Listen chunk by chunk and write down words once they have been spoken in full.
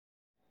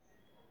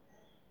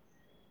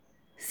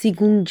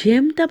Según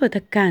Jem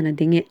tabatacana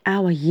de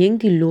agua yen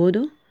de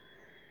lodo,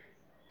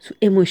 su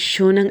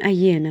emoción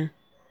llena.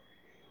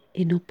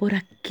 E não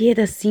pora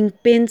queda sem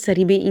pensar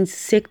em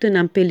insecto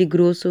não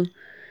peligroso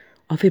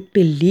ou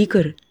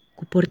peligro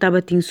que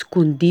portava te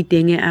escondido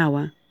em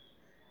água.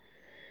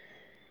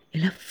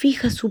 Ela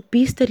fija sua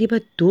pista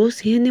riba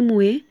dois gente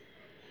mulher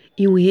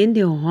e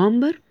gente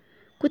homem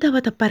que estava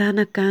a parar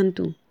na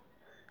canto,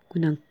 com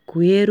um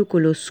cuero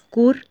color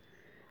escuro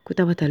que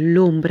estava a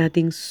lombra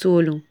tem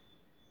solo.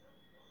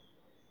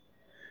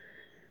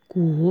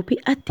 Com houve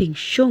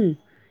atenção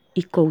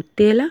e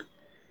cautela,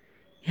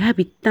 o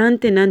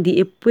habitante nan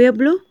de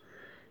pueblo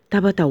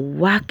estava a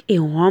wak e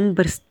homem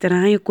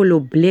estranho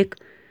color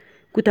black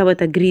que estava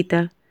a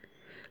grita,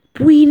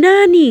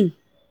 Puinani!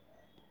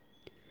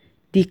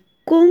 Di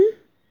kong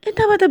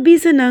estava a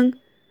bisa nang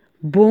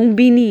bom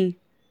bini.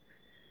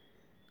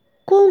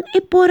 Kong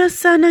e pora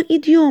sana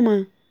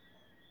idioma.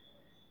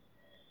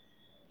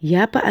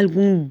 Ya pa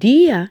algum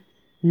dia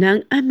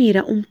nang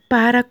amira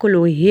para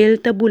color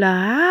helta bula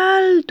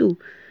alto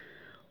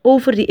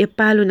over de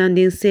palo nan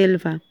den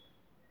selva.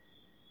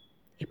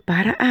 E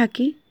para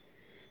aqui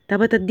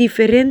estava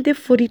diferente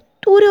for de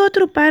tudo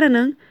outro para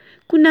nang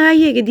kuna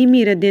yege di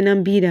mira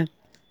den vida.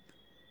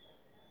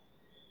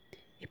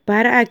 E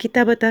para aqui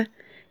estava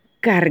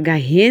carga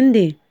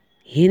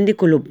gente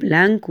color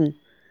blanco.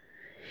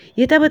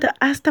 E estava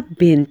hasta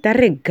benta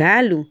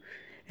regalo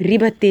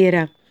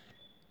ribatera.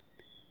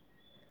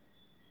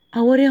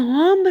 Agora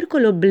homem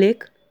color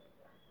black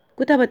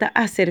que estava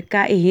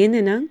acercar e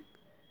gente não.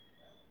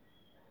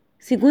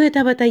 Segundo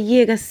estava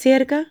chega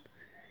cerca,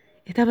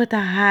 estava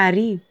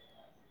hari.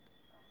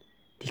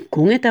 De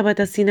como estava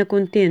sina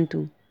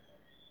contento.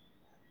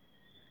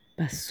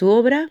 Pa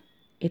sobra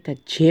eta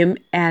Jim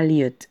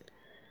Elliot,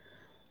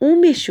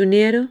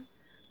 missionário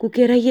que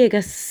queria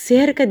chegar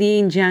cerca de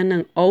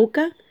Indiana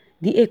Auca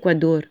de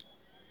Equador.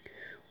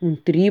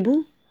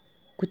 Tribo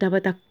que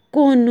estava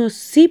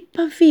conhecido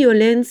para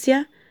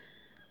violência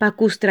para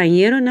que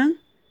estrangeiro não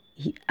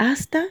e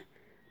hasta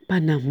para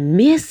na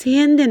mes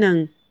gente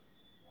não.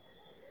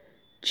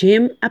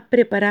 Jim a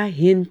preparar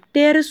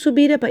inteira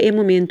subida para esse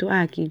momento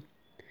aqui.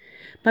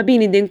 Para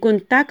vir em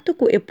contato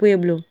com o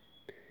pueblo,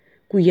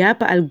 que já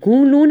para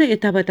algum luna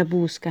estava a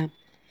buscar.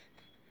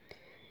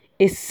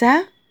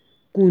 Essa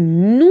que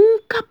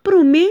nunca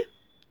promete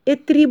a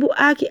tribo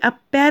aqui a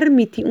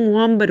permitir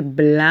homem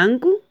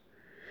branco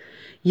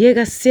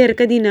chega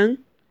cerca de não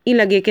e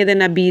lá queda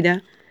na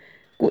vida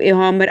que o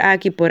homem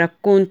aqui por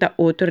conta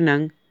outro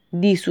não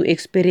de sua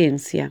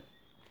experiência.